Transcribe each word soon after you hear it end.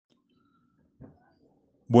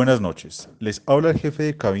Buenas noches, les habla el jefe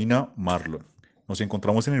de cabina Marlon. Nos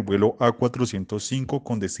encontramos en el vuelo A405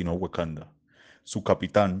 con destino a Wakanda. Su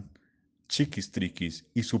capitán, Chiquis Triquis,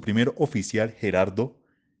 y su primer oficial, Gerardo,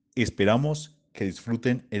 esperamos que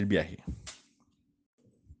disfruten el viaje.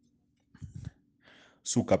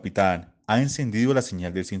 Su capitán ha encendido la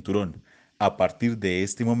señal del cinturón. A partir de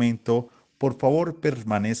este momento, por favor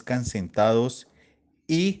permanezcan sentados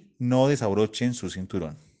y no desabrochen su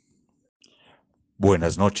cinturón.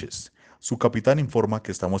 Buenas noches. Su capitán informa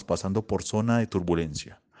que estamos pasando por zona de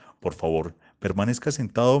turbulencia. Por favor, permanezca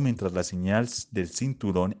sentado mientras la señal del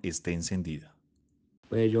cinturón esté encendida.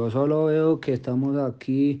 Pues yo solo veo que estamos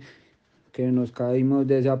aquí, que nos caímos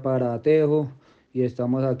de ese aparatejo y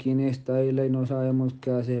estamos aquí en esta isla y no sabemos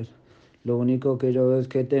qué hacer. Lo único que yo veo es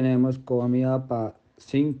que tenemos comida para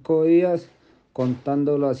 5 días,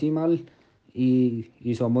 contándolo así mal, y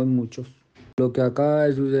somos muchos. Lo que acaba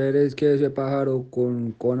de suceder es que ese pájaro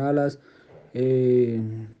con alas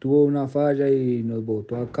tuvo una falla y nos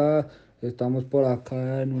botó acá. Estamos por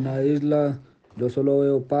acá en una isla. Yo solo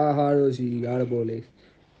veo pájaros y árboles.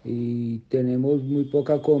 Y tenemos muy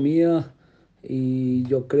poca comida y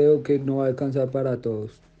yo creo que no va a alcanzar para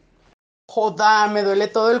todos. Joda, me duele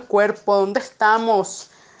todo el cuerpo. ¿Dónde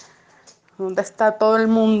estamos? ¿Dónde está todo el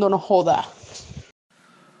mundo? No joda.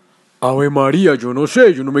 Ave María, yo no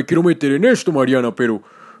sé, yo no me quiero meter en esto, Mariana, pero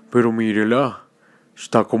mírela,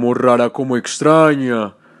 está como rara, como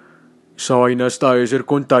extraña. Esa vaina está debe ser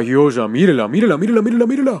contagiosa. Mírela, mírela, mírela, mírela,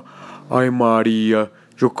 mírela. Ay, María,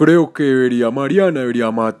 yo creo que Mariana debería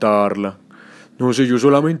matarla. No sé, yo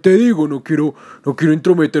solamente digo, no quiero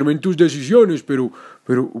entrometerme en tus decisiones, pero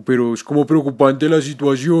es como preocupante la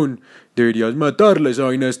situación. Deberías matarla, esa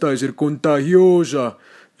vaina está de ser contagiosa.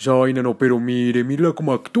 Esa vaina no, pero mírala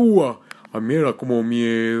cómo actúa. A mí me da como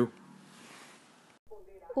miedo.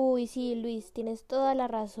 Uy, sí, Luis, tienes toda la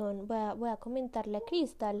razón. Voy a comentarle a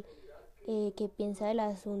Crystal qué piensa del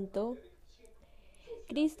asunto.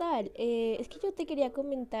 Cristal, es que yo te quería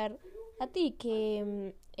comentar a ti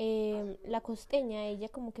que la costeña, ella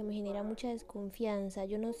como que me genera mucha desconfianza.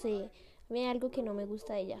 Yo no sé, a mí hay algo que no me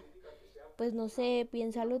gusta de ella. Pues no sé,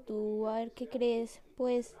 piénsalo tú, a ver qué crees,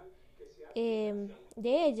 pues,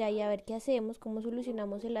 de ella y a ver qué hacemos, cómo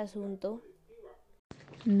solucionamos el asunto.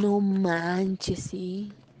 No manches,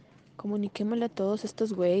 sí. Comuniquémosle a todos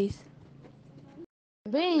estos güeyes.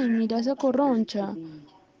 Ven, mira esa corroncha.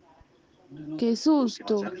 Qué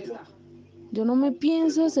susto. Yo no me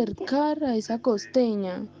pienso acercar a esa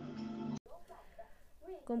costeña.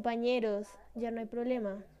 Compañeros, ya no hay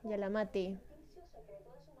problema, ya la maté.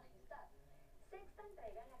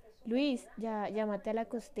 Luis, ya maté a la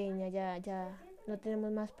costeña, ya no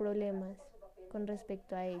tenemos más problemas con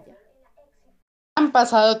respecto a ella. Han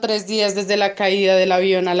pasado 3 días desde la caída del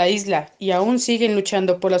avión a la isla y aún siguen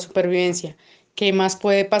luchando por la supervivencia. ¿Qué más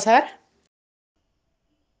puede pasar?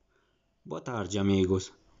 Boa tarde,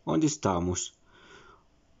 amigos. Onde estamos?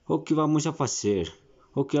 O que vamos a fazer?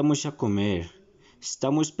 O que vamos a comer?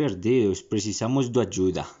 Estamos perdidos, precisamos de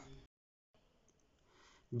ajuda.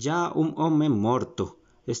 Já homem morto.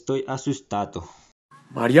 Estou assustado.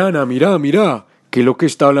 Mariana, mira, ¿qué es lo que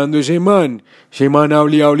está hablando ese man? Ese man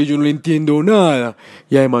habla y habla y yo no le entiendo nada.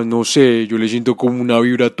 Y además, no sé, yo le siento como una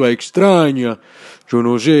vibra toda extraña. Yo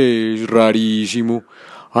no sé, es rarísimo.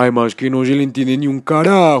 Además que no se le entiende ni un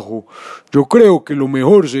carajo. Yo creo que lo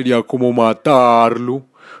mejor sería como matarlo.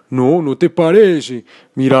 No, ¿no te parece?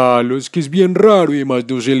 Míralo, es que es bien raro y además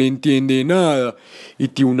no se le entiende nada. Y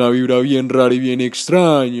tiene una vibra bien rara y bien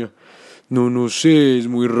extraña. No sé, es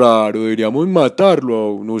muy raro, deberíamos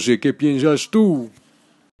matarlo, no sé qué piensas tú.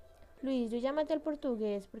 Luis, yo ya maté al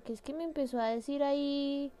portugués porque es que me empezó a decir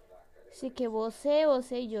ahí, sí que vos sé,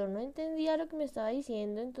 y yo no entendía lo que me estaba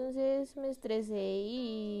diciendo, entonces me estresé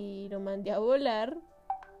y lo mandé a volar.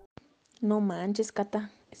 No manches,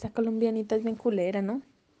 Cata. Esa colombianita es bien culera, ¿no?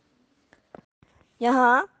 Y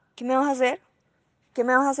ajá, ¿qué me vas a hacer? ¿Qué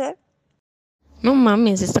me vas a hacer? No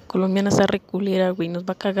mames, esta colombiana está reculera, güey. Nos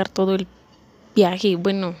va a cagar todo el viaje.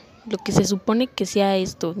 Bueno, lo que se supone que sea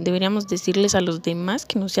esto. Deberíamos decirles a los demás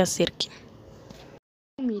que no se acerquen.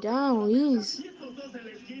 Mira, oís.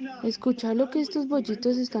 Escucha lo que estos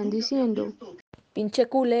bollitos están diciendo. Pinche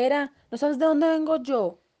culera, ¿no sabes de dónde vengo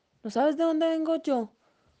yo? ¿No sabes de dónde vengo yo?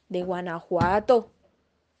 De Guanajuato.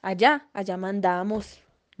 Allá mandamos.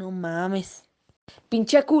 No mames.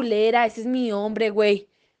 Pinche culera, ese es mi hombre, güey.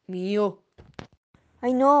 Mío.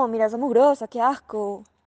 Ay no, mira esa mugrosa, qué asco.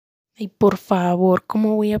 Ay, por favor,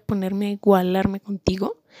 ¿cómo voy a ponerme a igualarme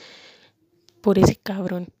contigo? Por ese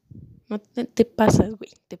cabrón. No te pasas, güey,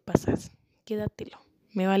 te pasas. Quédatelo.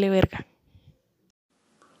 Me vale verga.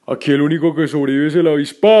 Aquí el único que sobrevive es el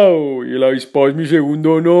avispado, y el avispado es mi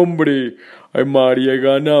segundo nombre. Ay, María, he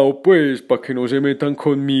ganado, pues, para que no se metan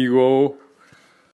conmigo.